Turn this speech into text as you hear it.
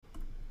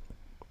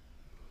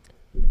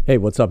Hey,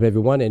 what's up,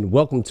 everyone, and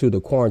welcome to the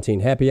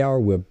Quarantine Happy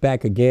Hour. We're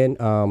back again.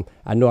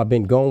 I know I've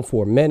been gone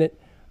for a minute,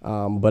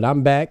 but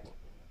I'm back,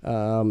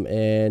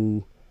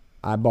 and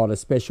I brought a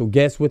special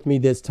guest with me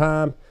this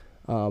time.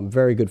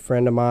 Very good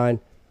friend of mine,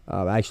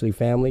 actually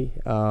family,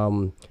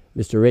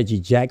 Mr. Reggie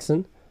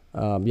Jackson.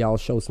 Y'all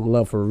show some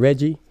love for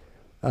Reggie.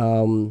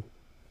 And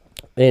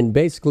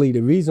basically,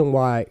 the reason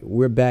why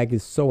we're back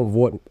is so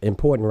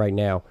important right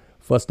now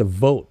for us to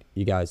vote,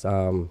 you guys.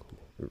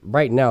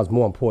 Right now is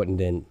more important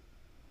than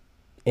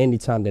any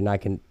time that I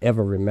can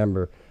ever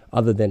remember,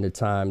 other than the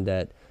time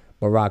that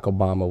Barack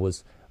Obama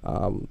was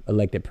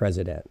elected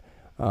president.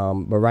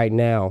 But right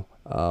now,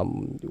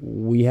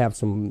 we have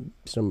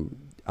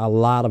a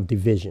lot of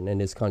division in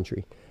this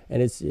country,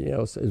 and it's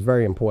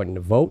very important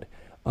to vote.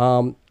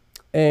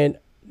 And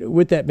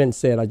with that being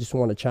said, I just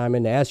want to chime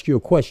in to ask you a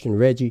question,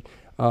 Reggie.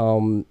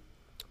 How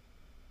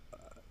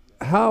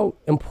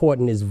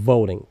important is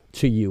voting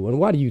to you, and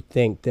why do you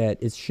think that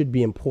it should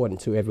be important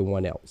to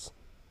everyone else?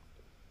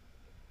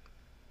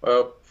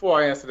 Well,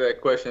 before I answer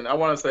that question, I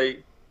want to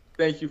say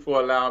thank you for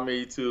allowing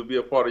me to be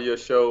a part of your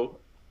show.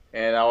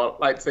 And I would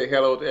like to say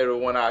hello to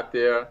everyone out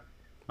there.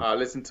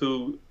 Listen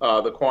to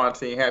the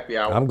Quarantine Happy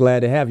Hour. I'm glad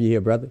to have you here,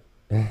 brother.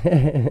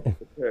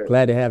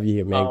 Glad to have you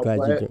here, man. Glad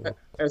you joined.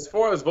 As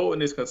far as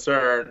voting is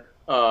concerned,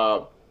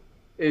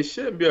 it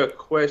shouldn't be a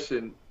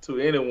question to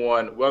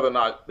anyone whether or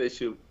not they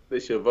should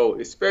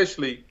vote,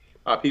 especially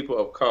people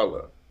of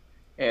color.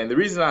 And the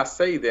reason I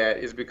say that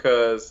is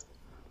because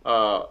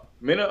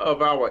many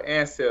of our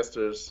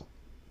ancestors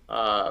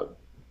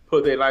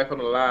put their life on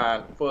the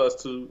line for us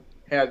to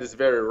have this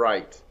very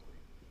right.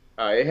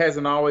 It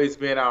hasn't always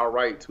been our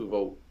right to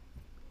vote.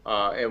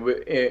 And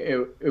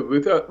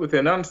with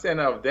an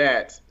understanding of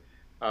that,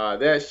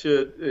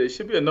 it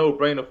should be a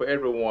no-brainer for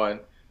everyone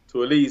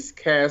to at least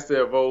cast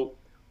their vote,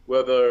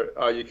 whether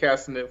you're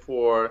casting it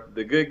for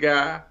the good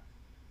guy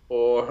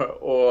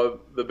or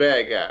the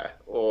bad guy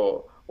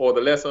or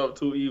the lesser of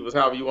two evils,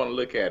 however you want to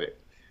look at it.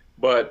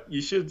 But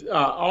you should,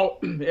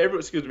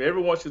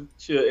 everyone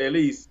should at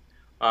least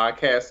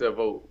cast their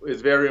vote.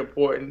 It's very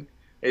important,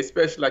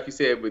 especially like you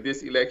said with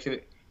this election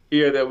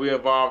here that we're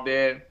involved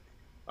in.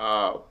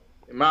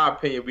 In my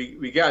opinion,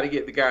 we got to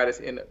get the guy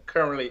that's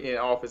currently in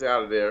office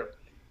out of there,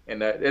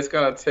 and it's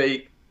gonna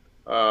take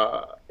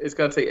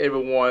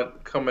everyone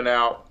coming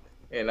out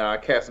and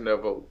casting their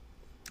vote.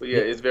 So yeah,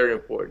 it's very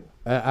important.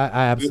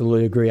 I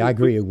absolutely agree. I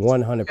agree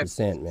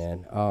 100%,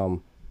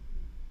 man.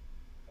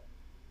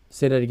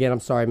 Say that again. I'm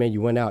sorry, man.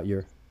 You went out.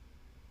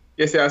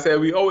 Yes, I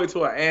said we owe it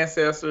to our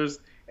ancestors,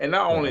 and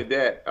not only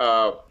that,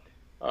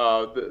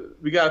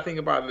 we got to think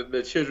about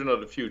the children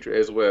of the future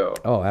as well.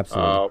 Oh,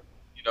 absolutely.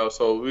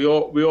 So we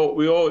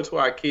owe it to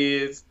our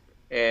kids,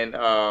 and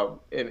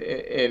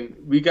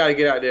we got to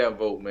get out there and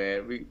vote,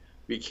 man.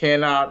 We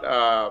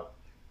cannot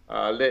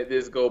let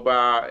this go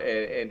by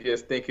and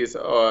just think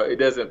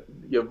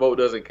your vote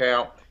doesn't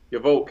count.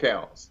 Your vote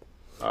counts.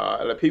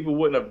 The people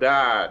wouldn't have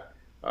died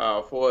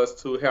for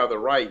us to have the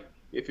right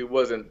if it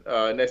wasn't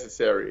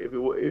necessary,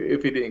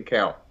 if it didn't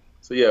count.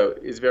 So yeah,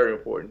 it's very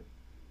important.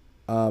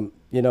 And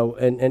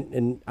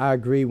I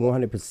agree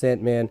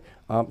 100%, man.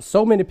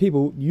 So many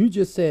people, you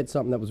just said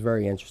something that was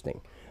very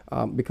interesting,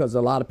 because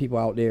a lot of people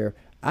out there,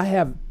 I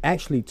have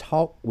actually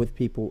talked with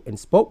people and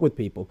spoke with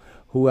people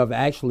who have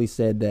actually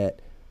said that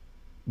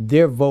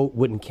their vote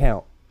wouldn't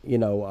count.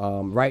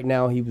 Right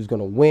now he was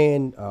going to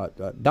win.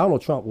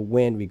 Donald Trump will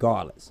win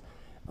regardless.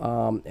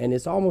 And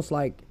it's almost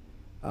like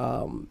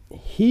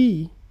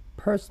he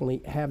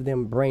personally have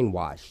them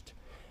brainwashed.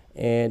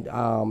 And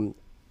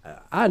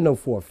I know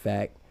for a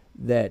fact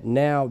that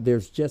now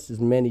there's just as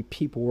many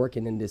people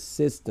working in this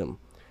system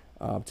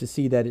to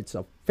see that it's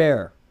a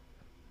fair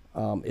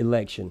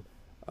election,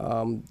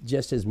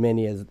 just as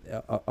many as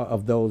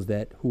of those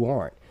who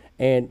aren't.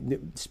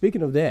 And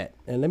speaking of that,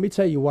 and let me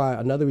tell you why,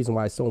 another reason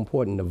why it's so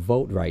important to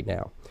vote right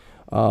now.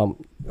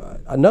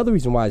 Another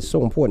reason why it's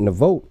so important to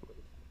vote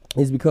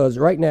is because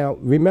right now,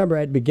 remember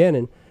at the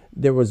beginning,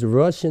 there was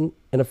Russian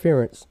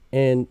interference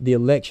in the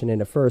election in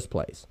the first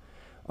place.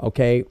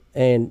 Okay.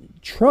 And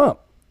Trump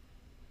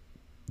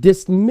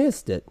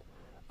dismissed it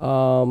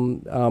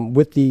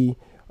with the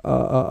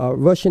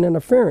Russian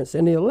interference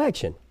in the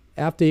election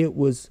after it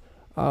was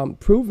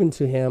proven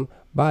to him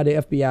by the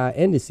FBI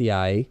and the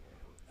CIA.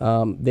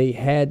 They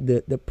had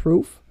the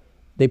proof.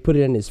 They put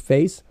it in his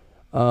face,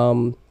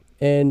 and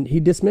he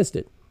dismissed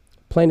it.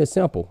 Plain and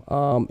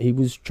simple. He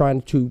was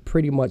trying to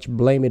pretty much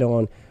blame it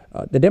on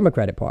the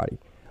Democratic Party.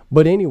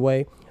 But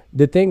anyway,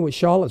 the thing with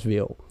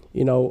Charlottesville,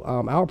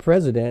 our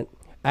president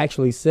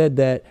actually said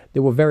that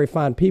there were very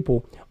fine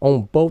people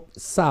on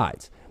both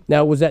sides.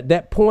 Now, it was at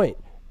that point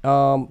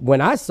when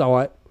I saw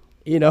it,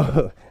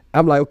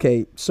 I'm like,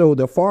 okay, so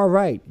the far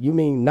right, you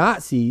mean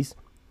Nazis,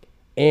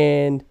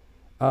 and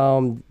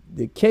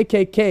the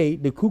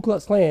KKK, the Ku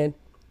Klux Klan,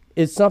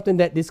 is something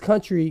that this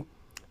country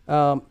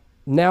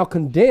now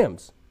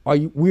condemns, or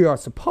we are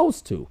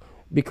supposed to,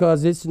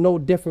 because it's no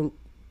different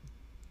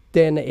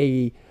than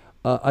a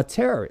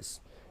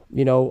terrorist.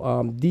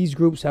 These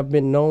groups have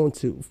been known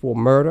for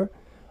murder.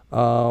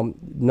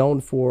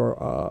 known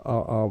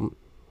for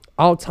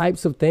all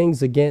types of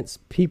things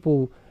against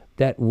people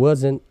that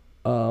wasn't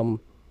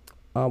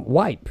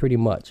white, pretty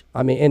much.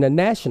 I mean, and a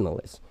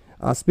nationalist.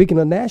 Speaking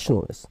of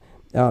nationalists,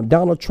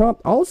 Donald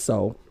Trump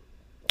also,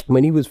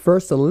 when he was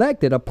first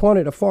elected,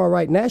 appointed a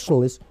far-right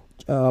nationalist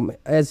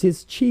as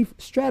his chief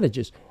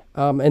strategist,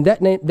 and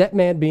that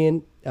man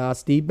being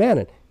Steve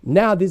Bannon.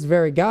 Now this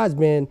very guy's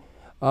been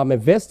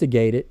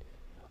investigated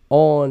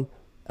on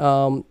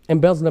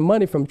embezzling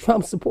money from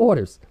Trump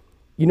supporters.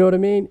 You know what I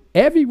mean?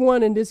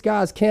 Everyone in this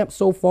guy's camp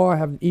so far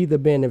have either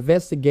been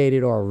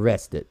investigated or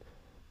arrested.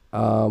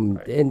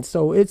 And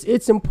so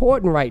it's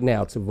important right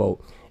now to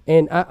vote.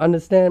 And I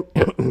understand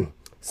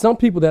some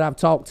people that I've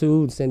talked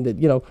to saying that,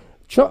 you know,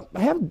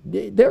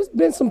 there's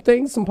been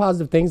some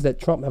positive things that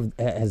Trump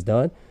has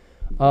done,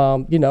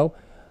 you know,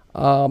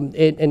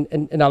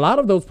 and a lot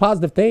of those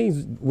positive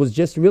things was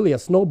just really a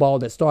snowball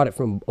that started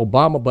from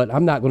Obama, but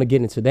I'm not going to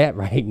get into that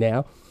right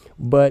now.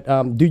 But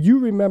do you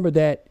remember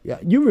that?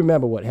 You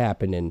remember what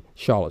happened in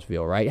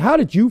Charlottesville, right? How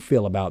did you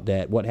feel about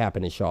that, what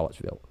happened in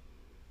Charlottesville?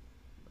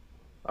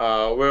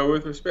 Well,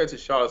 with respect to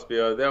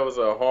Charlottesville, that was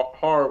a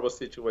horrible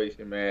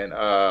situation, man.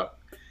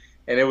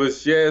 And it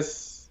was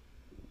just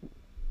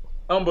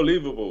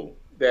unbelievable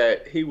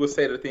that he would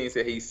say the things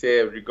that he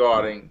said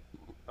regarding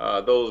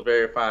those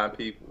very fine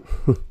people.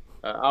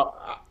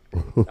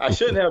 I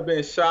shouldn't have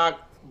been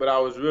shocked, but I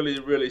was really,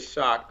 really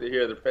shocked to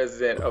hear the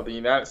President of the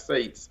United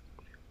States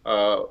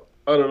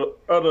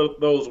utter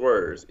those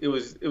words. It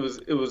was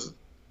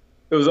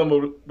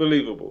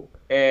unbelievable.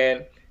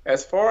 And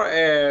as far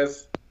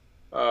as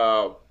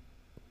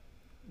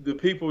the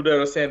people that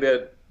are saying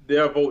that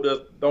their vote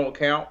don't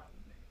count,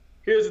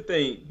 here's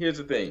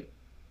the thing.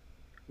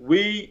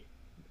 We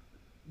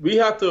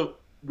have to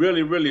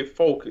really, really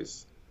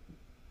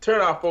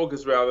turn our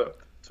focus rather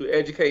to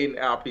educating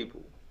our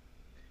people.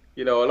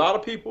 You know, a lot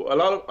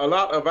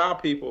of our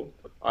people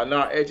are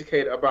not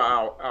educated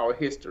about our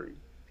history.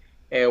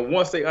 And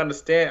once they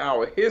understand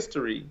our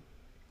history,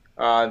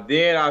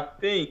 then I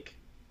think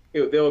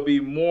they'll be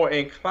more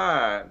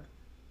inclined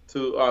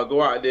to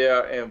go out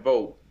there and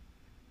vote.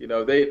 You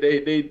know,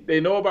 they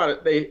know about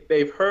it.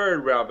 They've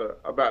heard rather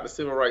about the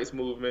civil rights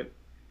movement.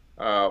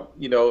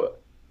 You know,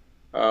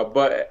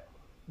 but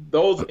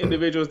those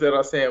individuals that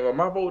are saying, "Well,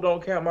 my vote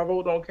don't count. My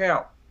vote don't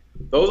count."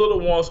 Those are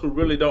the ones who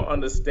really don't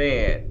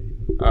understand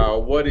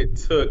what it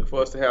took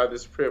for us to have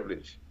this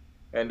privilege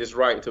and this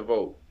right to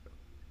vote.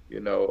 You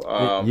know,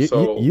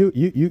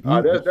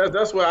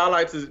 that's where I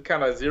like to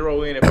kind of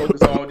zero in and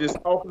focus on just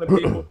talking to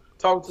people,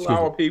 talking to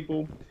our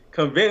people,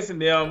 convincing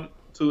them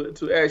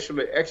to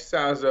actually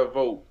exercise their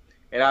vote.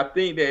 And I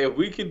think that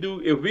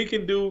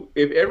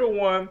if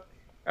everyone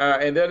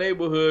in their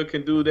neighborhood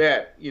can do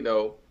that, you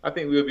know, I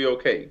think we'll be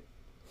okay.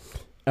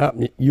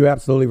 You're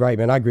absolutely right,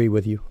 man. I agree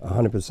with you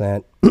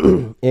 100%.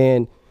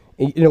 And,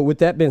 you know, with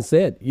that being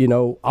said, you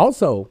know,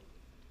 also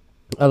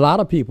a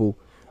lot of people,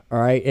 all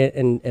right,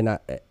 and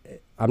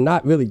I'm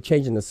not really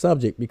changing the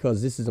subject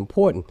because this is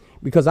important,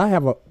 because I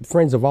have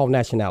friends of all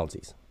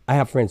nationalities. I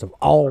have friends of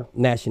all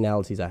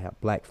nationalities. I have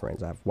black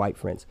friends. I have white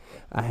friends.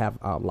 I have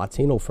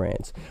Latino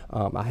friends.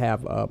 I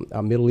have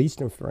Middle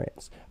Eastern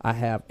friends. I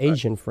have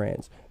Asian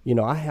friends. You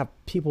know, I have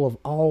people of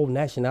all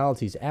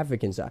nationalities,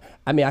 Africans.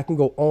 I mean, I can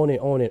go on and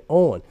on and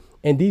on.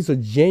 And these are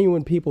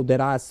genuine people that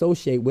I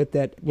associate with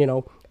that, you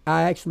know,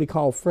 I actually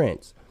call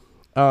friends.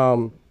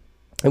 And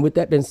with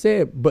that being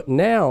said, but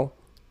now,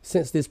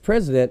 since this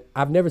president,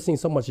 I've never seen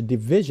so much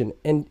division.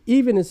 And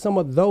even in some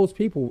of those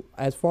people,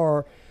 as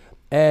far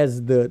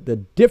as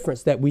the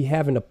difference that we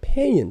have in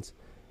opinions,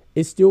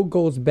 it still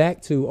goes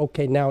back to,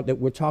 okay, now that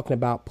we're talking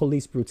about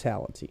police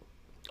brutality.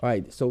 All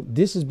right. So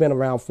this has been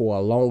around for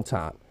a long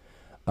time.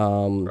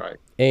 Right.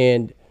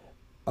 And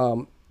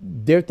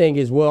their thing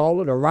is, well, all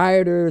of the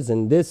rioters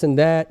and this and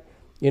that,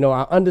 you know,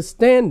 I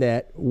understand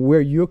that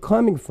where you're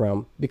coming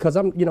from, because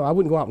I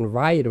wouldn't go out and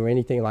riot or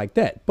anything like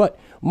that. But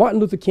Martin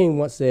Luther King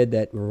once said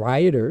that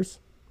rioters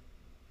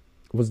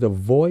was the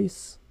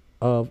voice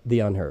of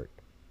the unheard.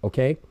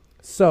 Okay.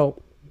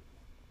 So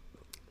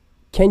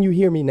can you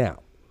hear me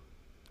now?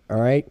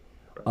 All right.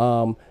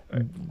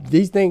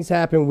 These things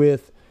happen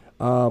with,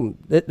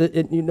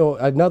 you know,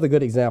 another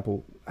good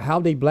example, how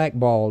they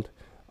blackballed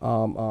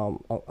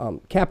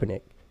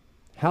Kaepernick,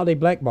 how they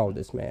blackballed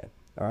this man.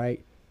 All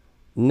right.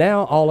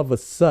 Now, all of a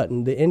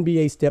sudden, the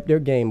NBA stepped their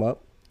game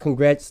up.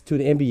 Congrats to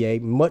the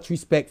NBA. Much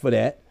respect for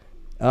that.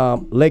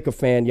 Laker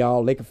fan,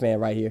 y'all. Laker fan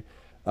right here.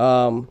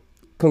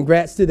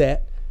 Congrats to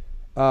that.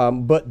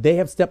 But they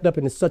have stepped up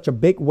in such a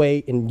big way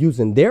in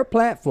using their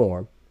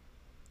platform,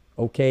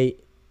 okay,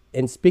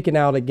 and speaking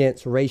out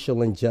against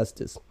racial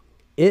injustice.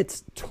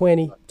 It's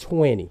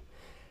 2020.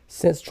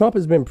 Since Trump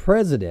has been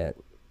president,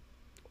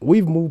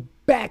 we've moved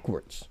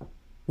backwards.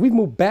 We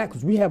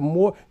have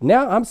more.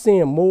 Now I'm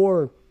seeing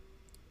more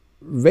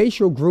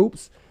racial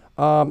groups,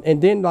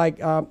 and then like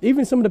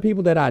even some of the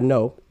people that I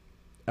know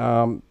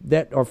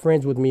that are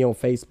friends with me on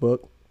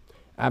Facebook,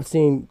 I've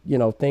seen, you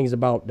know, things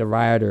about the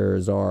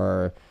rioters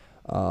or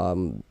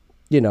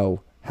you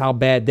know, how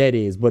bad that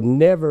is, but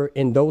never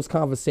in those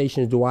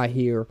conversations do I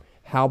hear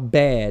how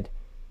bad,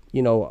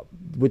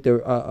 with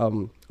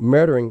the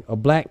murdering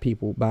of black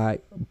people by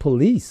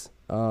police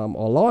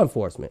or law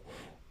enforcement.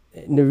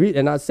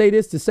 And I say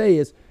this to say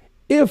is,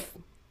 if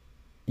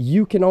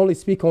you can only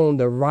speak on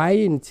the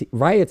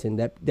rioting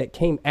that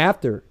came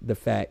after the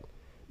fact,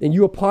 then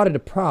you're a part of the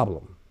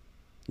problem.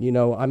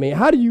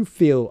 How do you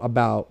feel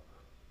about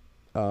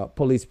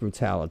police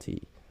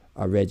brutality,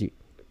 Reggie?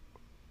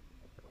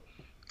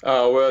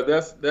 Well,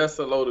 that's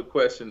a loaded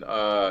question,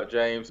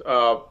 James.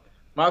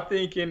 My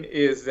thinking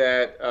is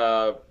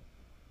that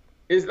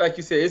it's like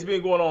you said, it's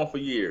been going on for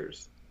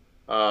years.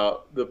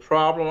 The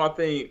problem, I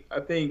think,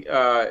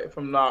 if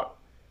I'm not,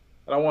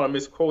 I don't want to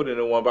misquote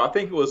anyone, but I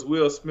think it was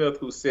Will Smith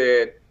who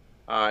said,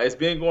 "It's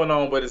been going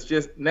on, but it's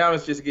just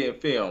getting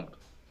filmed."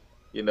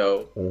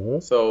 Mm-hmm.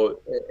 So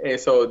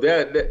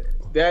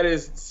that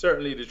is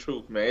certainly the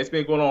truth, man. It's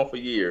been going on for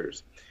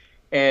years,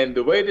 and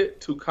the way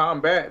to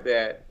combat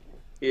that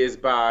is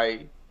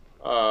by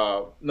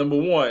number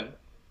one,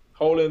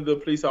 holding the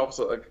police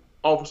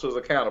officers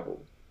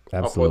accountable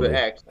for the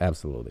action.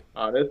 Absolutely.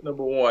 That's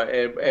number one,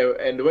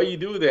 and the way you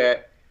do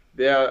that,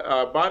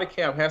 their body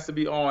cam has to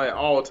be on at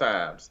all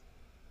times.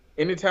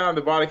 Anytime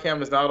the body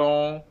cam is not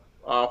on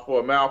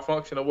for a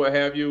malfunction or what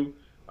have you,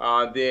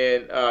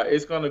 then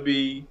it's going to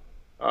be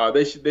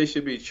they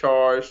should be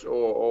charged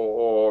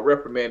or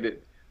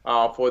reprimanded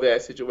for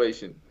that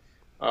situation.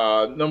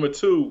 Number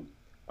two,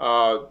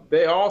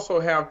 they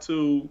also have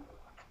to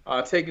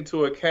take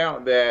into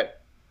account that.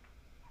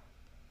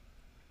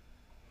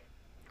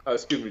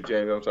 Excuse me,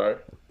 James. I'm sorry.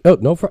 Oh,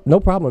 no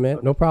problem, man.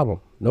 No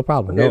problem.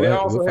 Okay,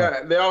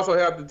 they also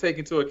have to take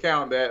into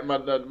account that my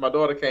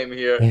daughter came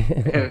here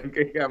and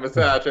got me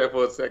sidetracked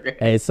for a second.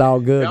 Hey, it's all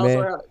good,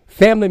 man.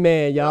 Family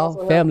man,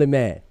 y'all. Family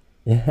man.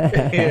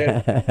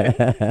 Yeah.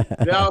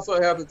 They also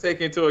have to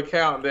take into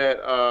account that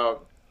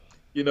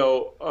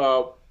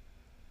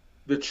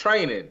the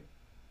training.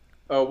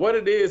 What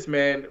it is,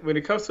 man. When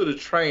it comes to the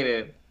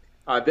training,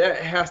 that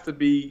has to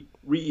be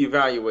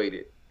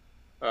reevaluated.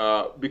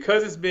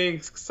 Because it's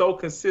being so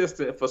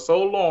consistent for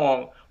so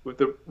long with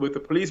the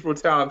police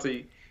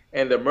brutality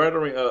and the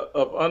murdering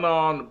of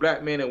unarmed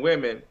black men and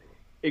women,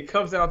 it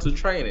comes down to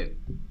training.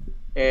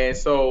 And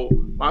so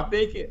my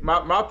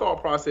thought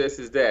process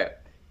is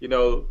that,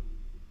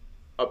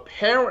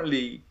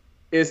 apparently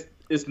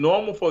it's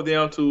normal for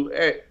them to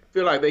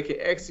feel like they can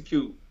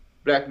execute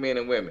black men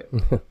and women.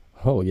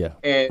 Oh yeah.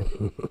 And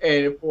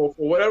for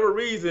whatever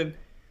reason,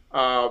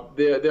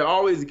 they're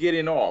always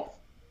getting off.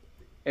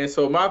 And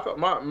so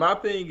my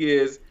thing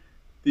is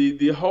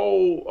the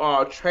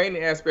whole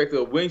training aspect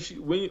of when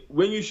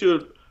you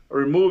should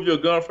remove your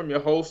gun from your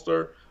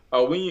holster,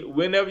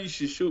 whenever you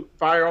should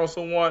fire on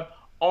someone,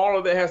 all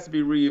of that has to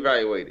be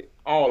reevaluated.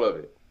 All of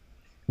it.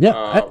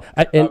 Yeah,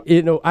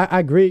 I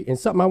agree. And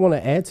something I want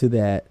to add to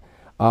that,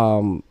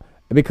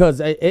 because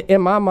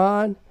in my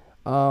mind,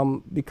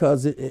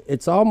 because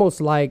it's almost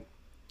like,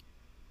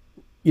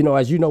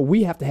 as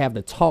we have to have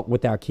the talk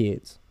with our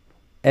kids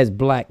as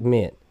black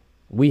men.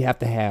 We have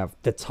to have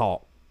the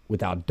talk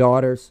with our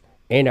daughters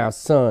and our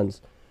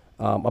sons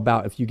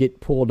about if you get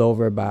pulled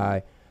over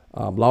by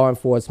law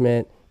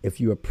enforcement,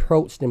 if you're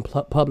approached in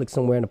public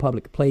somewhere in a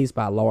public place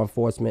by law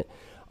enforcement.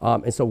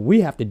 And so we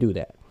have to do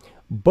that.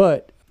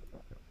 But,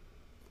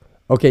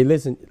 okay,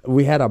 listen,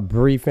 we had a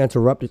brief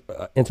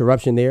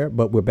interruption there,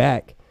 but we're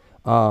back.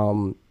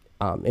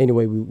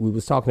 Anyway, we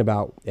was talking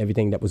about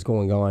everything that was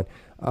going on.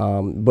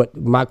 But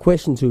my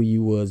question to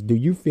you was, do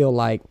you feel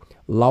like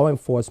law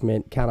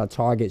enforcement kind of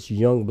targets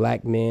young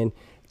black men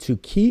to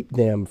keep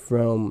them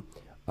from,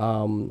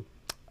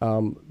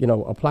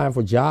 applying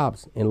for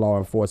jobs in law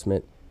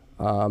enforcement,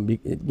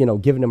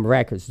 giving them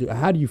records?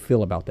 How do you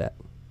feel about that?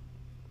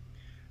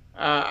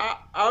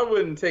 I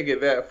wouldn't take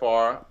it that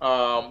far.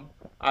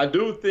 I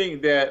do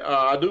think that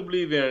I do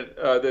believe in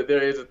that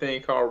there is a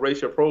thing called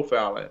racial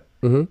profiling.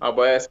 Mm-hmm.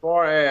 But as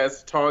far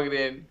as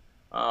targeting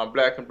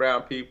black and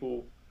brown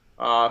people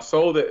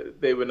so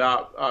that they would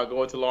not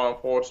go into law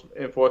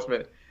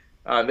enforcement,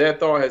 that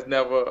thought has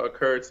never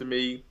occurred to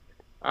me.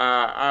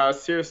 I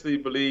seriously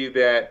believe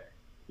that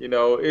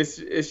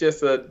it's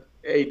just a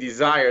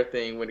desire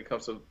thing when it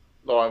comes to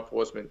law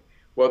enforcement,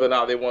 whether or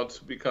not they want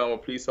to become a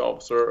police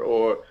officer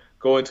or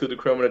go into the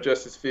criminal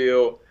justice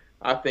field.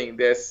 I think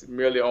that's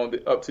merely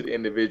up to the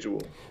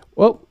individual.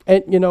 Well,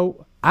 and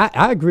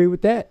I agree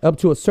with that up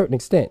to a certain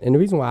extent. And the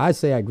reason why I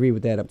say I agree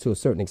with that up to a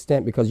certain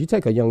extent, because you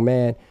take a young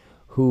man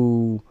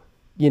who,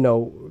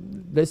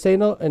 let's say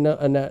in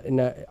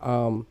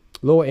a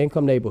lower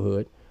income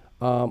neighborhood,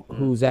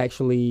 who's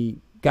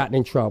actually gotten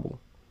in trouble,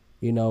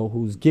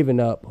 who's given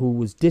up, who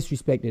was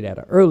disrespected at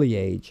an early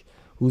age,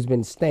 who's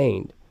been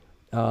stained,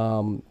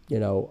 and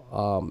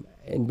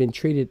been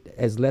treated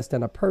as less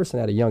than a person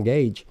at a young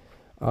age,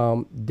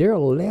 they're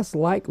less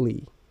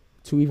likely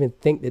to even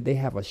think that they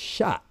have a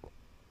shot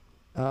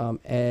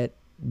at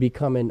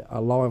becoming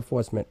a law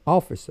enforcement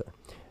officer.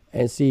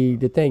 And see,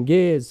 the thing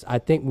is, I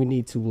think we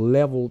need to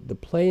level the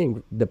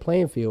playing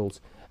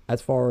fields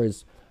as far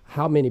as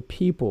how many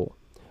people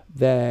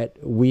that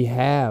we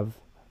have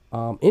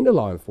in the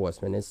law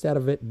enforcement. Instead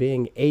of it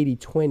being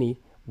 80-20,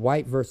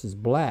 white versus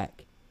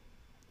black,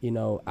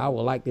 I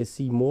would like to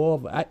see more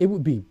of it.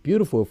 Would be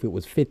beautiful if it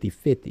was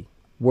 50-50.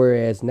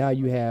 Whereas now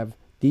you have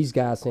these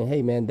guys saying,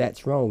 hey, man,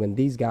 that's wrong. And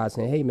these guys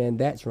saying, hey, man,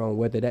 that's wrong,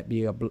 whether that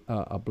be a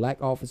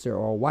black officer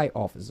or a white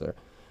officer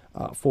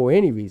for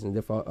any reason.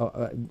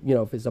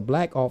 If it's a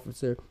black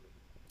officer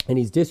and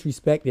he's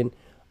disrespecting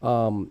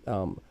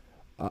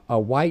a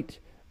white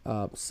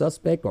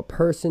suspect or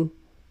person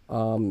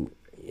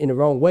in the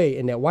wrong way,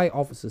 and that white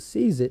officer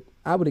sees it,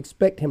 I would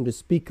expect him to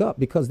speak up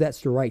because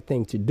that's the right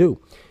thing to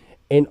do.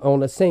 And on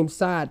the same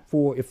side,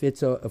 for if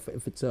it's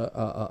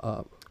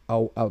a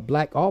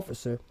black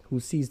officer who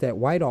sees that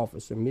white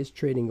officer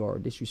mistreating or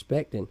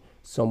disrespecting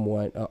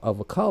someone of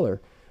a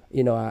color,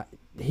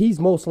 he's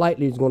most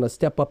likely is going to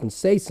step up and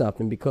say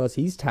something because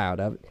he's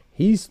tired of it.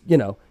 He's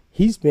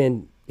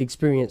been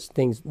experienced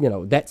things,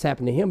 that's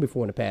happened to him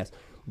before in the past.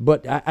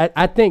 But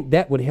I think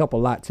that would help a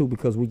lot too,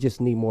 because we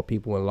just need more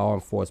people in law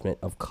enforcement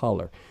of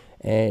color,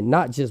 and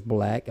not just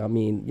black. I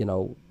mean,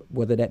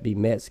 whether that be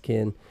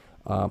Mexican,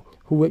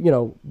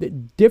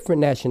 different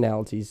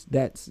nationalities.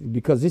 That's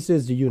because this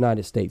is the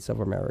United States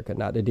of America,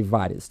 not the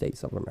divided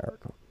states of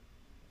America.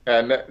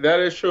 And that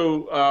is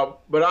true.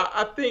 But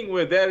I think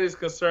where that is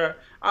concerned,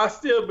 I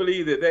still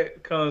believe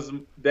that comes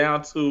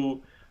down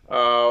to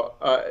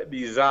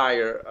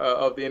desire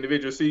of the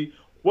individual. See,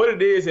 what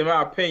it is, in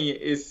my opinion,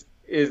 is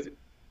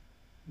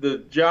the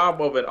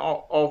job of an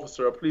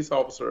officer, a police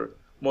officer,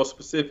 more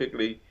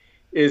specifically,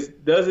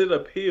 does it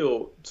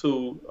appeal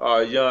to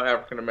young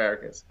African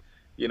Americans,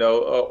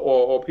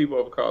 or people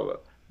of color?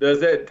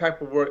 Does that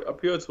type of work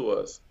appeal to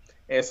us?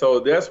 And so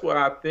that's where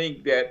I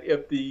think that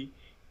if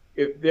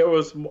there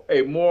was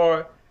a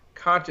more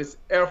conscious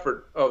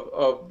effort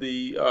of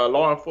the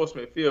law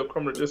enforcement field,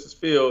 criminal justice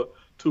field,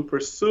 to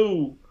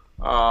pursue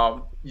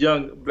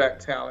young black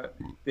talent,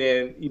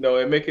 then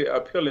and make it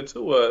appealing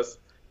to us,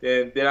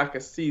 then I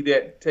can see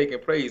that taking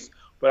place.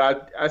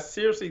 But I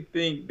seriously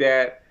think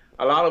that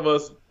a lot of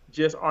us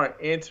just aren't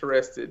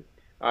interested.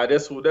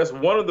 That's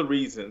one of the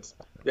reasons.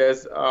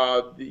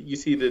 You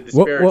see the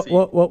disparity.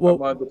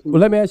 Well,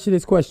 let me ask you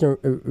this question,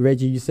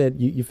 Reggie. You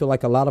said you feel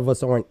like a lot of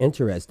us aren't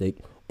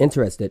interested.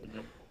 Mm-hmm.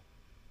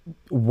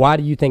 Why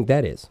do you think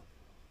that is?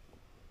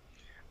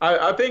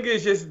 I think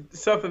it's just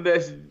something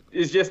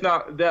is just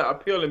not that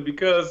appealing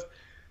because,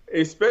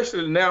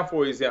 especially now,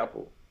 for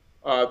example,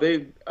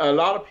 a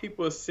lot of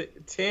people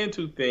tend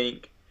to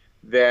think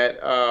that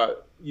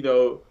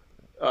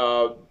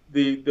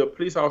the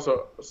police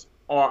officers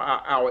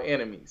are our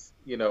enemies,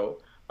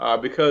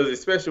 because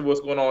especially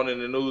what's going on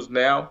in the news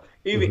now,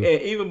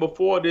 even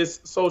before this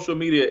social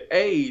media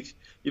age,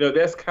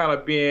 that's kind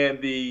of been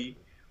the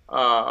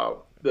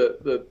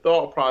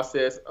thought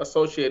process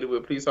associated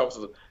with police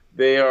officers.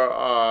 They are,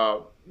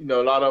 a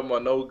lot of them are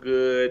no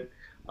good,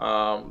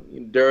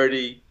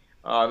 dirty.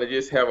 They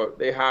just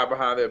they hide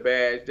behind their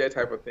badge, that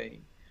type of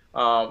thing.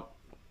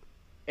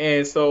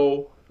 And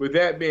so with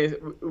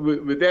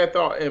that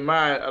thought in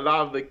mind, a lot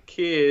of the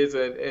kids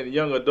and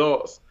young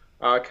adults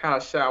kind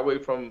of shy away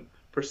from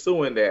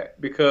pursuing that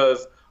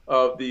because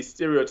of the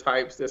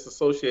stereotypes that's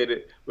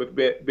associated with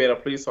being a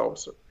police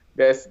officer.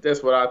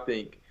 That's what I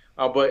think.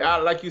 But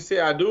like you said,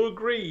 I do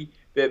agree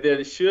that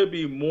there should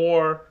be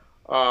more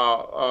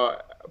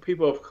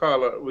people of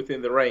color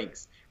within the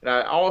ranks. And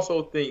I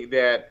also think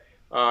that,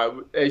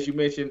 as you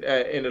mentioned,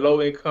 in the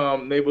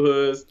low-income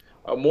neighborhoods,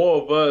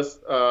 more of us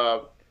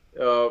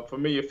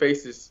familiar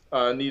faces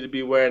need to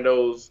be wearing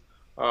those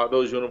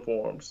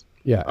uniforms.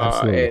 Yeah,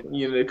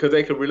 absolutely. And because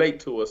they can relate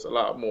to us a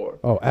lot more.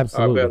 Oh,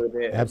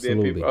 absolutely. Better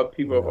than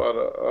people of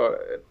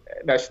other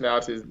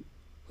nationalities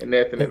and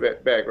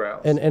ethnic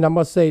backgrounds. And I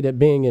must say that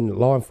being in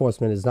law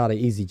enforcement is not an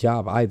easy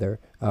job either.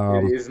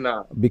 It is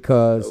not.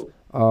 Because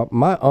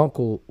my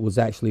uncle was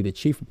actually the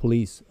chief of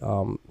police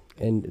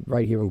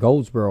right here in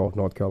Goldsboro,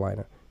 North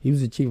Carolina. He was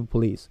the chief of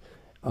police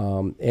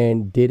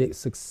and did it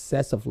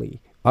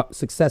successfully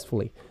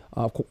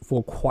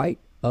for quite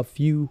a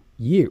few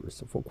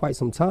years, for quite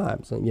some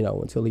time, so,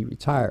 until he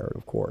retired,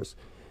 of course.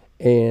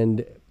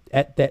 And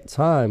at that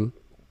time,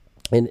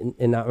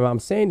 and I'm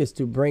saying this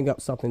to bring up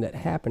something that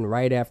happened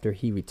right after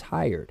he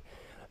retired.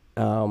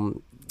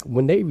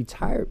 When he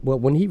retired,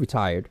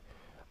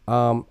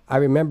 I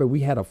remember we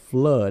had a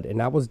flood, and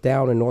I was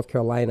down in North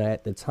Carolina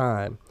at the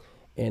time,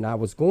 and I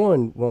was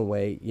going one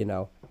way,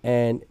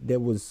 and there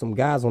was some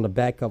guys on the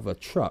back of a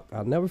truck.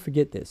 I'll never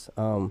forget this.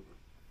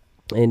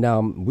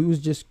 And we was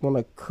just going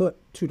to cut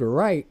to the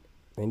right,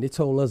 and they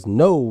told us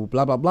no,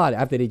 blah, blah, blah,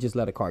 after they just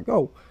let a car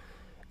go.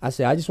 I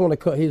said, I just want to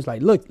cut. He was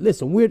like, look,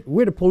 listen,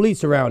 we're the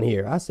police around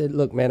here. I said,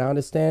 look, man, I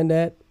understand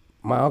that.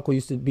 My uncle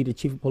used to be the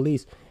chief of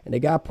police. And the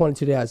guy pointed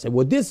to that. I said,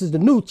 well, this is the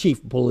new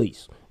chief of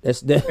police.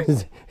 That's yo.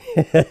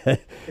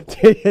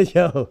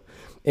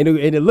 And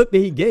the look that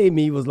he gave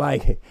me was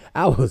like,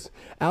 I was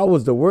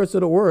the worst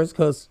of the worst,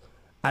 because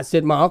I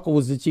said my uncle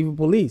was the chief of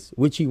police,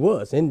 which he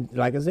was. And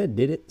like I said,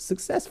 did it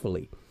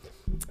successfully.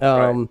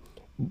 Right.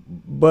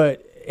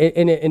 But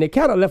and it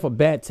kind of left a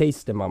bad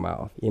taste in my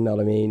mouth. You know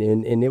what I mean?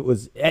 And it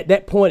was at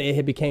that point it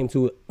had became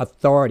to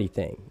authority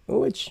thing,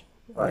 which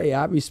hey,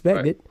 I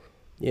respect it.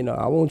 You know,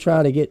 I won't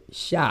try to get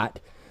shot.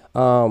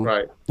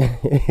 Right.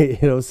 You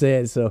know what I'm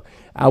saying? So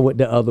I went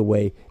the other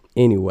way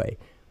anyway.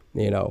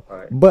 You know,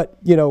 Right. but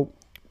you know,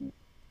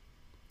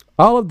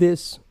 all of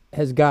this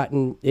has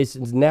gotten it's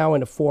now in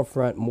the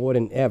forefront more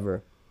than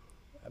ever.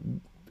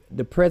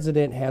 The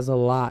president has a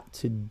lot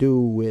to do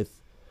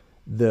with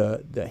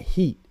the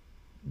heat,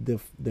 the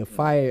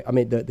fire. I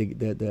mean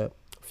the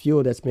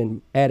fuel that's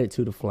been added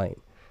to the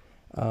flame,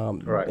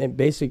 Right. and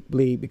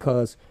basically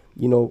because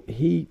you know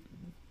he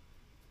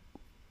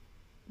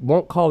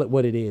won't call it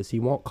what it is. He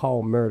won't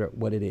call murder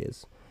what it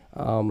is.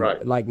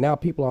 Right. Like now,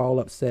 people are all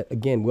upset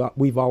again.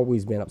 We've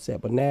always been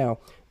upset, but now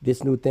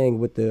this new thing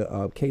with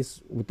the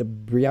case with the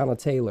Breonna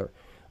Taylor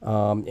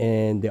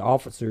and the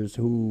officers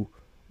who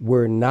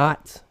were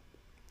not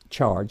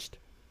charged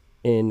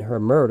in her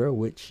murder,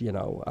 which you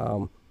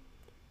know,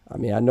 I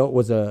mean, I know it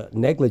was a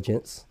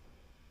negligence,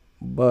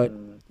 but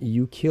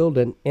you killed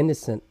an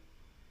innocent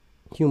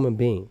human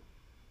being,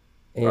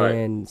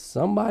 and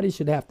somebody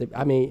should have to.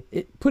 I mean,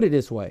 put it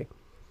this way: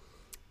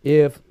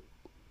 if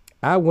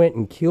I went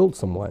and killed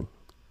someone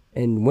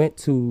and went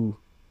to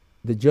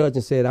the judge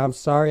and said, I'm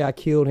sorry I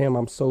killed him.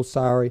 I'm so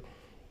sorry.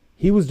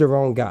 He was the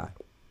wrong guy.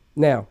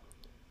 Now,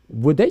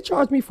 would they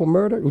charge me for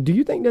murder? Do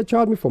you think they'll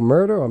charge me for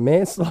murder or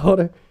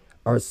manslaughter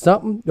or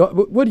something?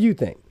 What do you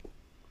think?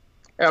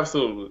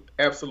 Absolutely,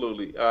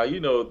 absolutely. You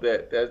know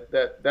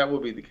that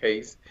will be the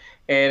case,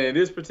 and in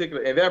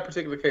that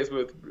particular case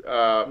with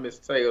Miss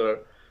Taylor,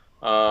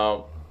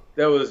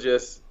 that was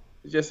just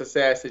a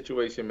sad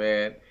situation,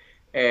 man.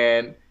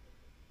 And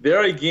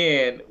there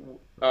again,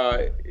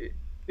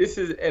 this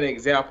is an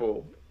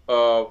example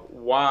of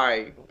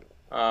why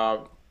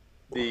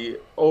the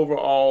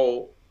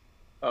overall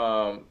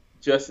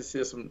justice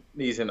system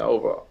needs an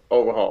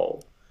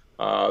overhaul.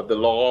 The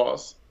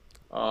laws,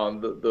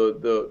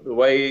 the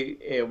way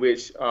in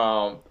which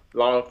law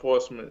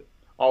enforcement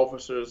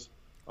officers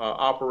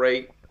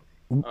operate,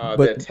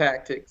 their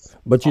tactics.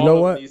 But you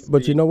know what?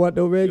 But you know what,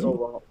 though, Reggie?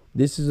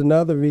 This is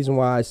another reason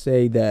why I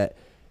say that.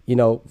 You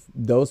know,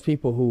 those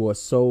people who are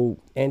so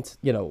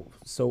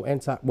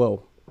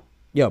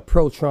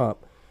pro-Trump,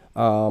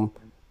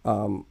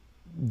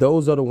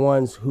 those are the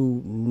ones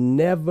who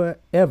never,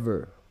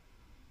 ever,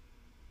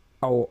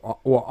 or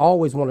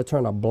always want to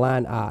turn a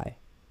blind eye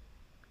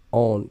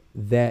on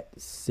that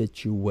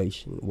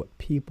situation. What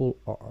people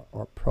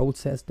are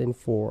protesting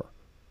for,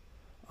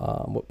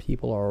 what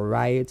people are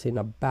rioting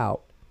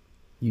about.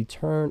 You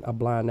turn a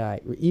blind eye.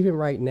 Even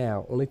right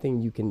now, only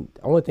thing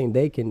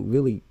they can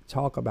really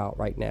talk about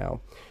right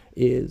now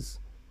is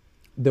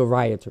the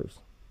rioters.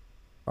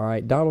 All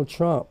right, Donald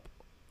Trump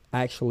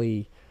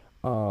actually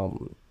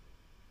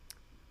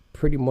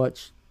pretty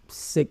much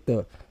sicked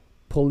the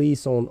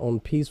police on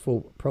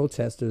peaceful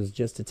protesters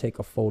just to take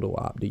a photo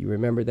op. Do you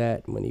remember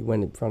that when he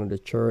went in front of the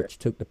church,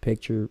 took the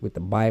picture with the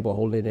Bible,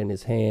 holding it in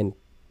his hand,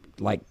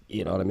 like,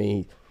 you know what I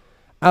mean?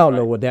 I don't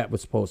know what that was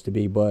supposed to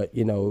be, but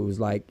you know, it was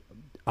like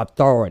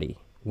authority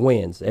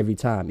wins every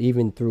time,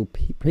 even through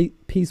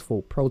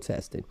peaceful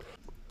protesting.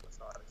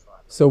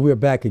 So we're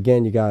back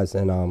again, you guys,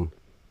 and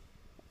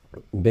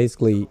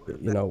basically,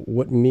 you know,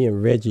 what me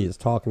and Reggie is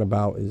talking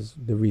about is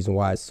the reason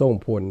why it's so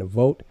important to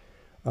vote.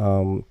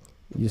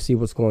 You see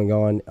what's going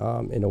on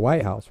in the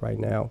White House right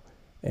now,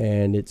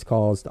 and it's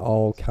caused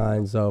all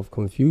kinds of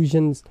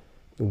confusions.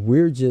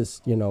 We're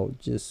just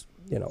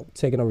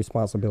taking a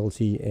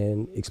responsibility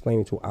and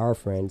explaining to our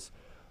friends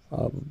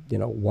you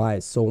know, why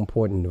it's so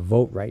important to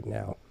vote right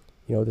now.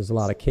 You know, there's a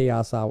lot of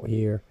chaos out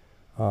here.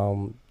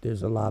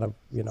 There's a lot of,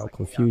 you know,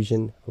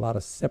 confusion, a lot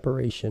of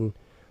separation.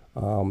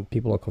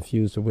 People are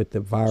confused with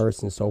the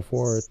virus and so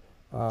forth.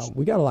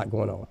 We got a lot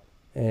going on,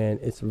 and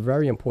it's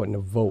very important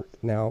to vote.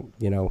 Now,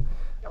 you know,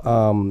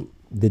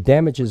 the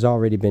damage has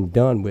already been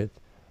done with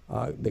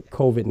the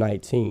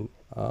COVID-19.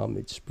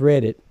 It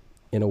spread it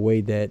in a way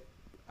that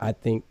I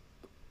think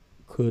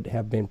could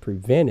have been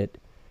prevented.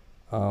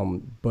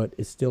 But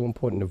it's still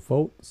important to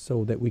vote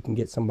so that we can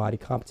get somebody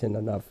competent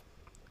enough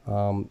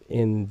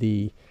in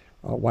the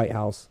White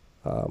House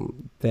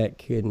that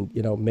can,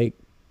 you know, make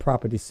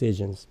proper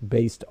decisions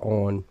based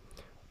on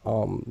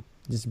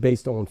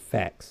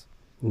facts,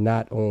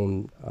 not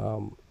on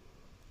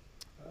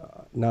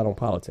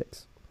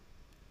politics.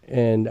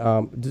 And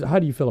how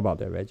do you feel about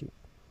that, Reggie?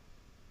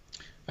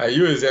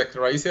 You're exactly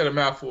right. You said a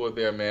mouthful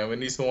there, man. We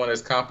need someone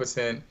that's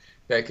competent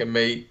that can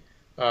make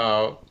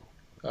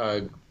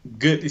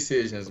good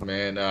decisions,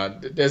 man.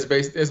 That's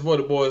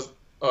what it boils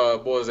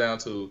down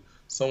to.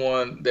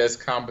 Someone that's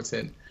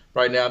competent.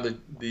 Right now,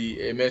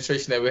 the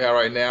administration that we have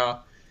right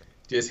now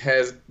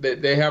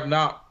they have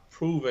not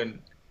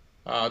proven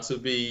to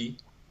be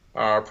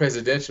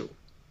presidential.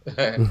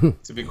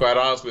 To be quite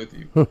honest with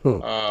you,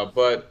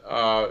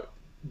 but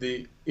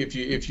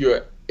if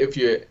you're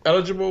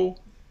eligible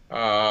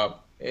and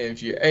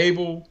if you're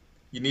able,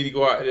 you need to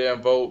go out there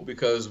and vote,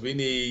 because we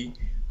need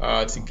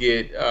to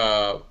get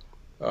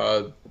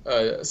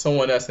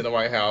someone else in the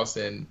White House,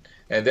 and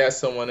and that's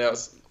someone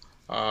else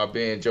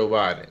being Joe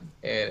Biden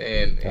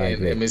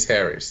and Ms.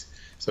 Harris.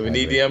 So we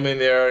need them in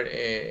there,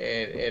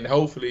 and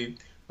hopefully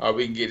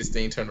we can get this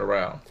thing turned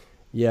around.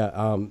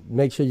 Yeah,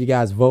 make sure you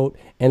guys vote.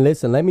 And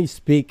listen, let me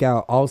speak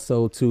out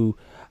also to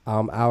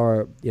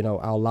our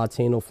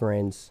Latino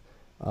friends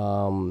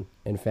and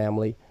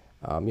family,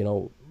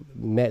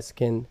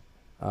 Mexican,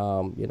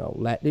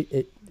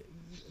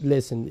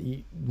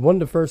 listen, one of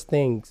the first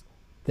things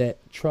that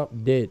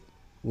Trump did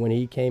when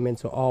he came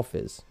into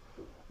office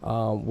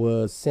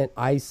was sent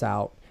ICE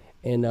out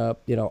and,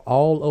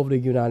 all over the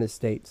United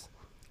States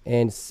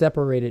and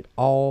separated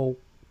all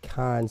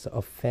kinds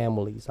of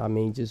families. I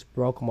mean, just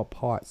broke them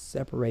apart,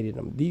 separated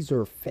them. These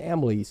are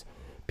families,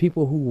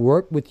 people who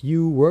work with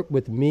you, work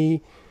with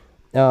me.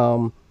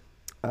 I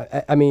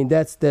mean,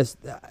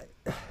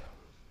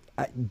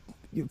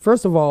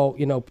 first of all,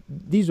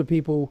 these are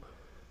people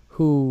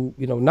who,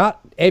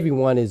 not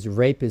everyone is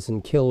rapists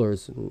and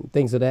killers and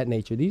things of that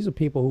nature. These are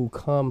people who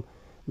come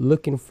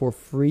looking for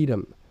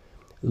freedom,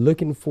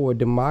 looking for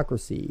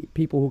democracy,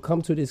 people who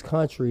come to this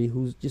country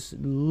who's just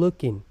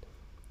looking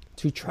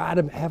to try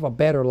to have a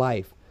better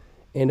life.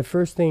 And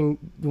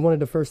one of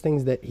the first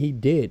things that he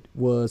did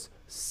was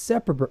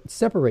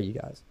separate you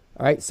guys.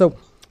 All right. So,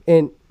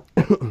 and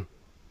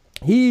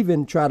he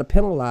even tried to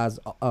penalize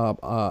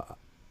a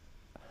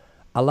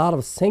lot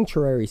of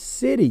sanctuary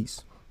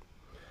cities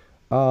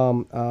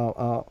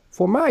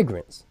for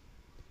migrants,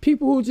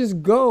 people who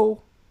just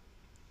go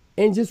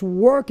and just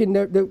work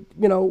in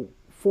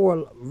for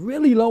a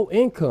really low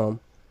income,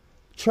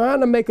 trying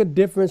to make a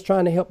difference,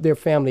 trying to help their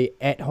family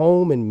at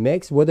home in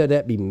whether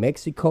that be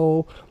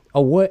Mexico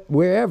or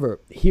wherever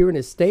here in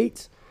the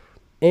States.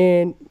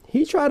 And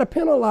he tried to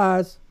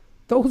penalize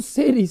those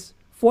cities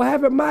for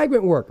having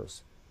migrant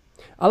workers.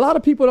 A lot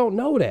of people don't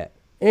know that.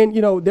 And,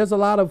 there's a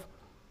lot of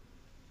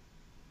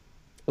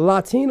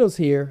Latinos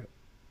here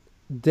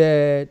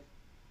that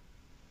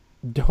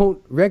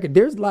don't reckon.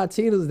 There's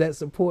Latinos that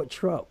support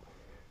Trump.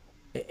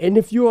 And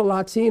if you're a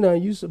Latina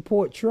and you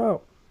support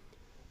Trump,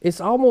 it's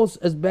almost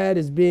as bad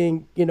as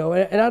being, and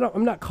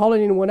I'm not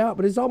calling anyone out,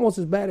 but it's almost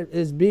as bad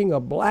as being a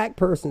black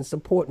person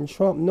supporting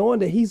Trump, knowing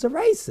that he's a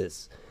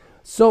racist.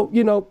 So,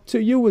 to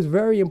you it's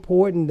very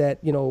important that,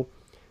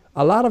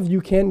 a lot of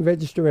you can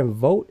register and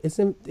vote.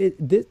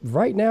 This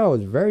right now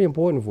is very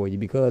important for you,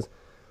 because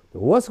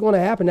what's going to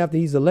happen after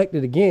he's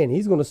elected again?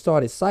 He's going to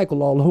start his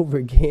cycle all over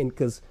again,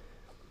 because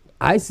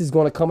ICE is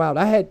going to come out.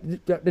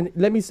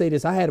 Let me say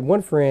this. I had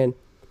one friend.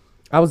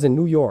 I was in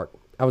New York.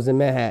 I was in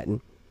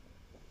Manhattan.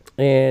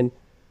 And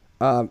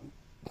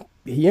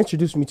he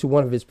introduced me to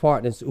one of his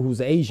partners who's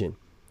Asian.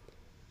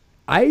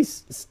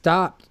 ICE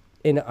stopped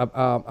and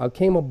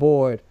came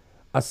aboard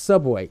a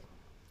subway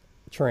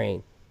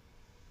train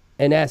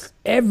and asked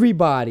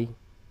everybody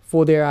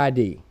for their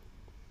ID.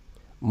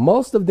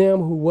 Most of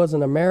them who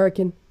wasn't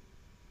American,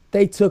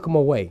 they took him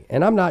away.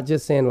 And I'm not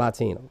just saying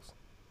Latinos,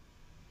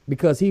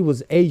 because he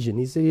was Asian.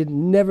 He said he'd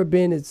never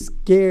been as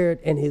scared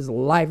in his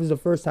life. It was the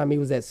first time he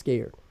was that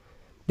scared.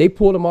 They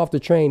pulled him off the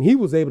train. He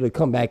was able to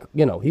come back.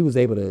 He was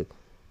able to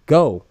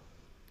go.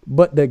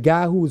 But the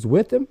guy who was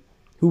with him,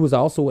 who was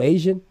also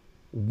Asian,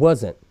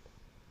 wasn't.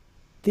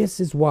 This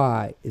is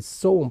why it's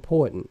so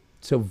important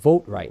to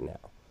vote right now.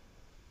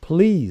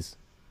 Please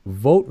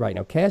vote right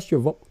now. Cast your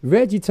vote.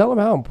 Reggie, tell them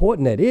how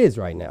important that is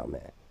right now,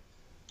 man.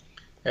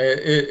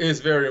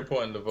 It's very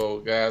important to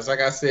vote, guys. Like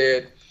I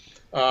said,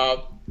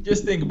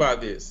 just think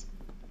about this.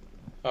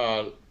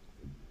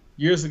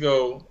 Years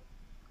ago,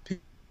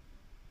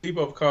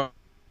 people of color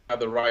had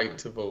the right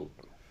to vote.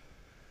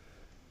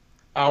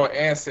 Our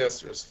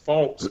ancestors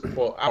fought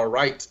for our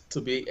right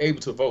to be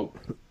able to vote.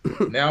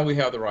 Now we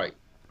have the right.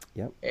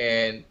 Yep.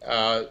 And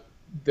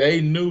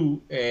they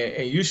knew,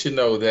 and you should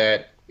know,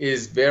 that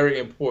it's very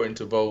important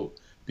to vote,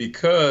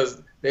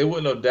 because they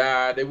wouldn't have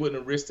died, they wouldn't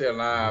have risked their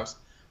lives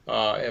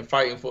and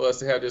fighting for us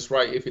to have this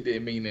right if it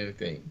didn't mean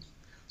anything.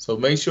 So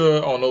make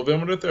sure on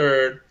November the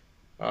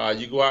 3rd,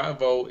 you go out and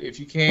vote. If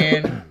you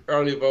can,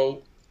 early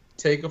vote,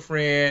 take a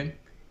friend.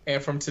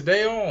 And from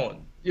today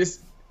on,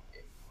 just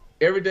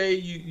every day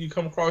you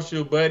come across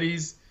your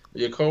buddies,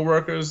 your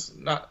coworkers.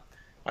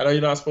 I know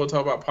you're not supposed to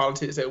talk about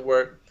politics at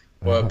work,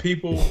 but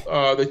people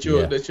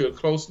that you're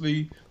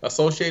closely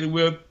associated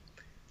with,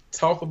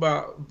 talk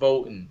about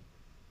voting,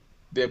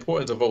 the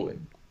importance of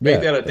voting.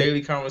 Make that a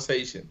daily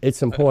conversation.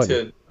 It's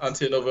important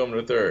until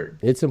November the 3rd.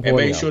 It's important.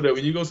 And make sure that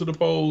when you go to the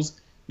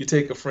polls, you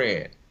take a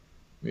friend.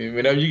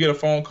 Whenever you get a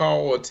phone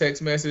call or a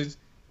text message,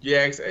 you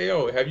ask, "Hey,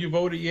 have you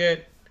voted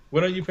yet?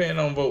 When are you planning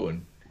on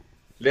voting?"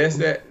 Let's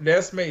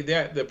make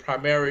that the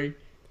primary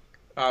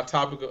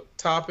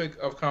topic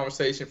of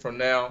conversation from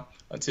now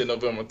until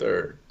November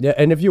 3rd. Yeah,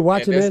 and if you're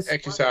watching this,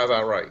 exercise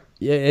our right.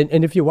 Yeah,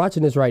 and if you're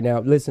watching this right now,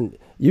 listen,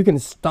 you can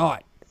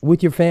start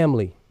with your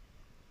family,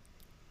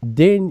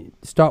 then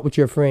start with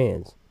your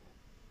friends,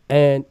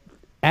 and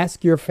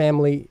ask your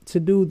family to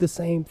do the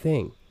same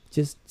thing.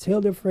 Just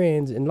tell their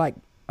friends, and like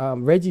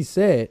Reggie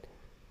said,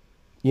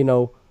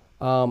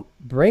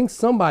 bring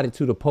somebody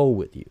to the poll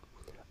with you.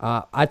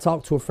 I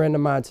talked to a friend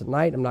of mine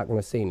tonight. I'm not going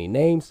to say any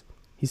names.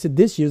 He said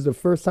this year's the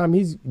first time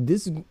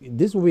this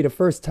will be the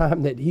first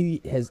time that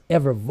he has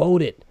ever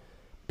voted,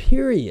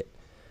 period.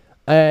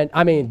 And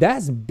I mean,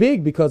 that's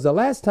big because the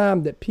last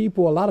time that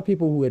a lot of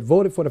people who had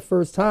voted for the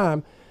first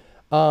time,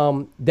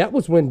 that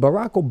was when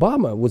Barack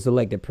Obama was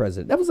elected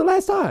president. That was the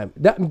last time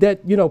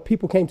that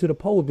people came to the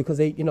polls, because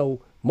they,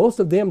 most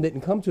of them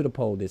didn't come to the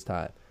poll this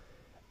time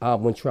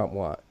when Trump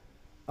won.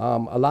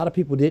 A lot of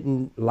people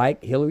didn't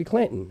like Hillary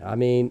Clinton. I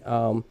mean,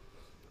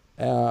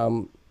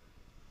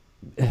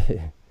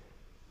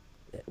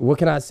 what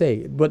can I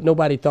say? But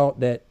nobody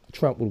thought that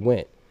Trump would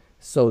win,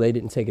 so they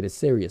didn't take it as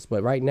serious.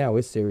 But right now,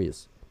 it's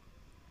serious.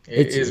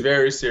 It's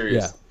very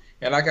serious.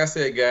 Yeah. And like I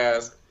said,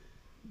 guys,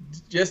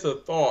 just the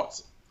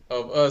thoughts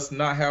of us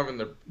not having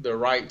the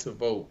right to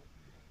vote,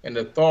 and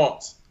the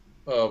thoughts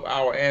of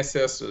our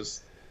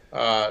ancestors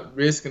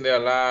risking their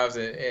lives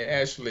and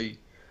actually,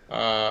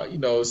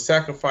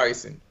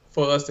 sacrificing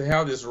for us to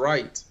have this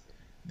right,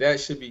 that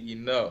should be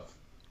enough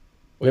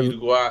for you to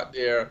go out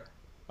there,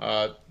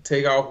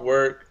 take off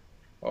work,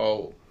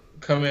 or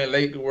come in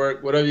late to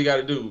work, whatever you got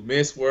to do,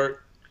 miss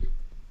work,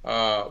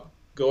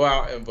 go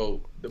out and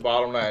vote. The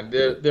bottom line,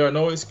 there are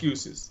no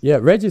excuses. Yeah,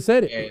 Reggie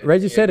said it.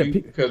 Reggie said it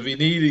because we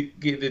need to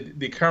get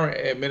the current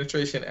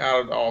administration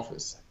out of the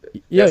office.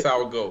 That's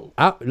our goal.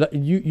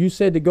 You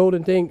said the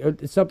golden thing,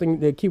 something,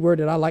 the key word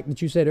that I like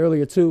that you said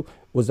earlier too,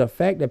 was the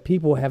fact that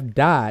people have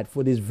died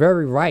for this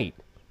very right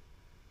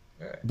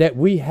that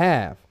we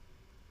have,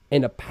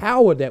 and the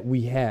power that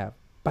we have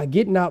by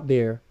getting out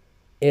there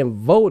and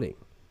voting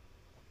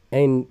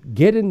and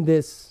getting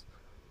this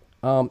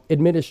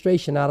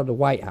administration out of the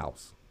White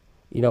House.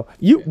 We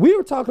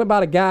were talking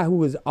about a guy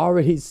who has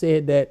already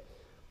said that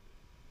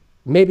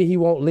maybe he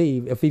won't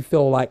leave if he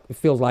feels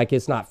like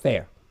it's not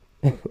fair.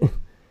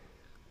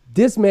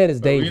 This man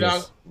is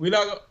dangerous. We're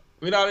not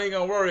even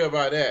gonna worry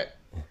about that.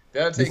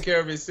 That'll take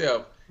care of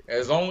itself.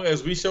 As long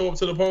as we show up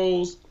to the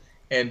polls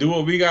and do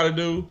what we got to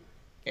do,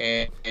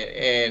 and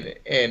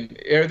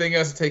everything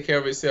else will take care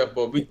of itself.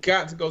 But we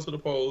got to go to the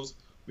polls.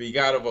 We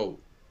got to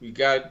vote.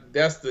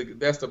 That's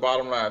the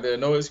bottom line. There are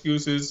no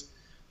excuses.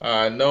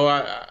 No,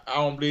 I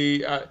don't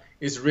believe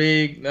it's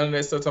rigged. None of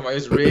that stuff talking about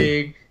it's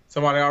rigged.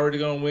 Somebody already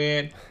gonna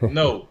win.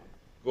 No,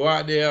 go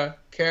out there,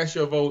 cast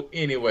your vote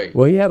anyway.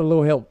 Well, he had a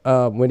little help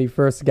when he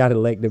first got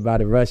elected by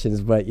the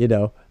Russians, but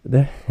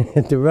the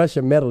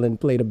Russian meddling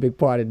played a big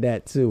part in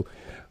that too.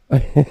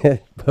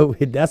 But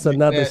that's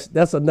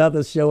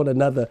another show and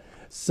another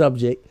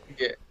subject.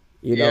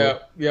 Yeah.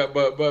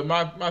 But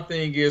my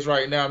thing is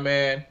right now,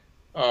 man.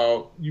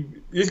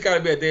 It's got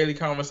to be a daily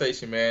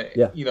conversation, man.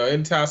 Yeah.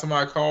 Anytime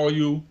somebody call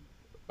you,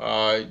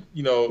 in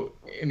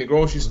the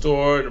grocery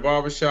store, in the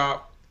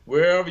barbershop,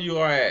 wherever you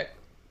are at,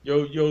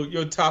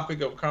 your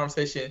topic of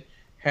conversation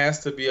has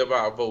to be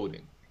about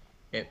voting.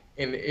 And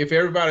if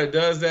everybody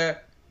does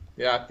that,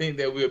 then I think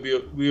that we'll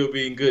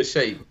be in good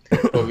shape.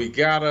 But we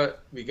gotta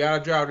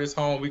drive this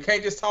home. We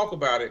can't just talk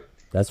about it.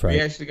 That's right.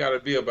 We actually gotta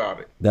be about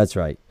it. That's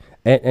right.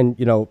 And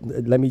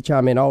let me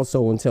chime in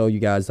also and tell you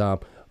guys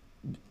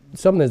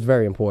something that's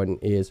very important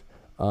is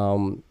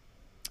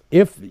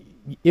if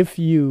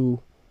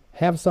you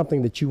have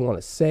something that you want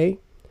to say,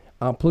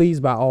 please,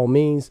 by all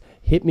means,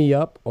 hit me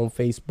up on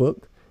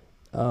Facebook.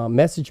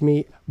 Message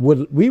me.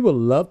 We would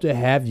love to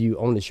have you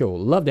on the show.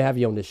 Love to have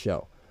you on the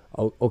show.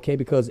 Okay,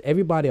 because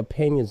everybody's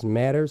opinions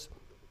matters,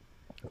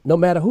 no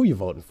matter who you're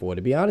voting for.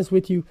 To be honest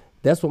with you,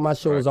 that's what my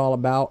show is all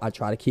about. I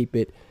try to keep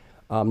it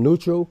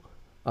neutral,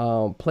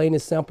 plain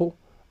and simple.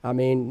 I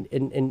mean,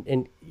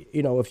 and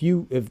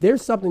if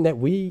there's something that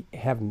we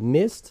have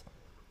missed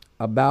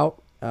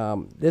about,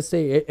 let's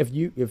say if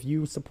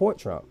you support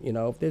Trump, we'd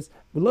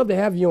love to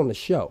have you on the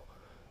show.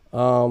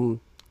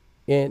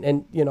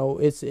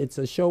 It's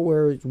a show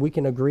where we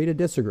can agree to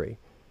disagree.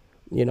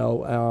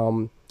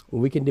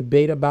 We can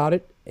debate about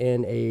it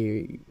in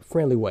a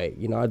friendly way.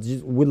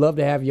 We'd love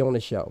to have you on the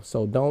show.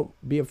 So don't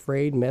be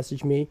afraid.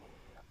 Message me.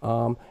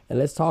 And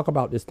let's talk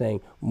about this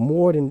thing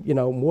more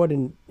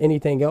than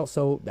anything else.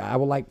 So I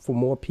would like for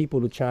more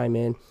people to chime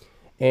in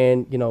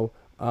and,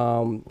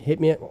 hit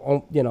me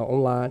on,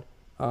 online,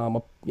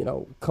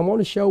 come on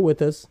the show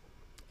with us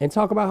and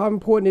talk about how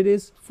important it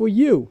is for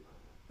you,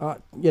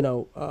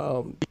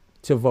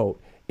 to vote,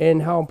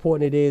 and how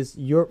important it is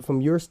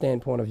from your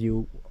standpoint of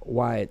view,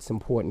 why it's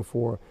important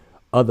for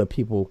other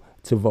people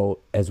to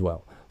vote as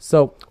well.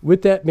 So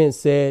with that being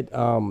said,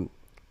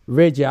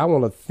 Reggie, I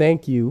want to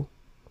thank you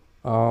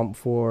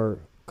for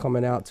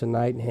coming out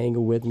tonight and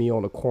hanging with me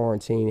on the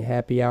quarantine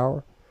happy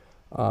hour.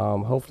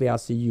 Hopefully I'll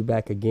see you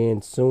back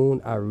again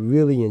soon. I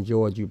really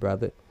enjoyed you,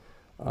 brother.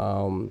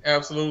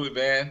 Absolutely,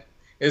 man.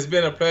 It's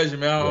been a pleasure,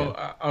 man.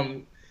 Yeah.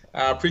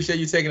 I appreciate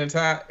you taking the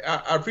time.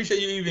 I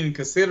appreciate you even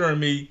considering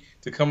me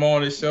to come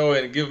on this show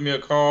and give me a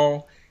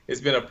call. It's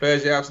been a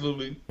pleasure.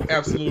 Absolutely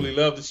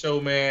love the show,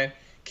 man.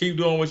 Keep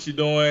doing what you're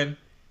doing.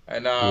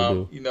 And,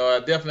 I'll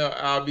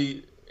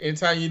be,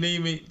 anytime you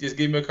need me, just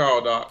give me a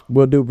call, Doc.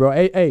 Will do, bro.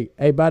 Hey,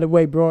 by the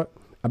way, bro,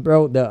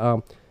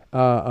 the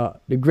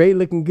gray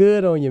looking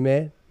good on you,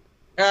 man.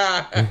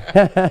 I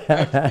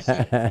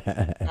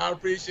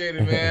appreciate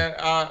it, man.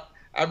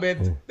 I've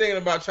been thinking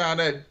about trying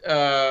that.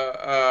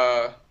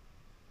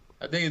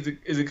 I think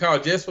is it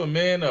called Just for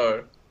Men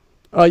or?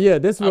 Oh yeah,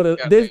 this is I what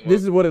forgot the name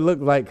this of is what it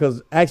looked like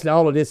because actually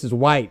all of this is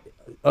white.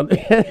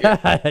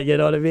 it. You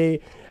know what I mean?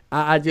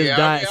 I just Yeah,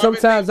 got. I've been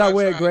thinking Sometimes I about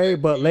wear it trying gray,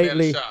 that, but giving that a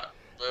lately, shot.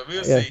 But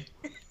we'll yeah. see.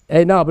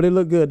 Hey, no, but it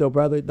looked good though,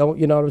 brother. Don't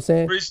you know what I'm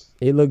saying?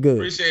 It looked good.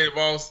 Appreciate it,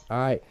 boss. All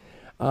right.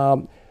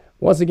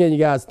 Once again, you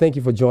guys, thank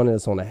you for joining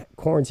us on the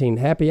Quarantine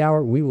Happy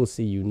Hour. We will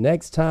see you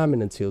next time,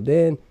 and until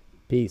then,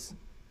 peace.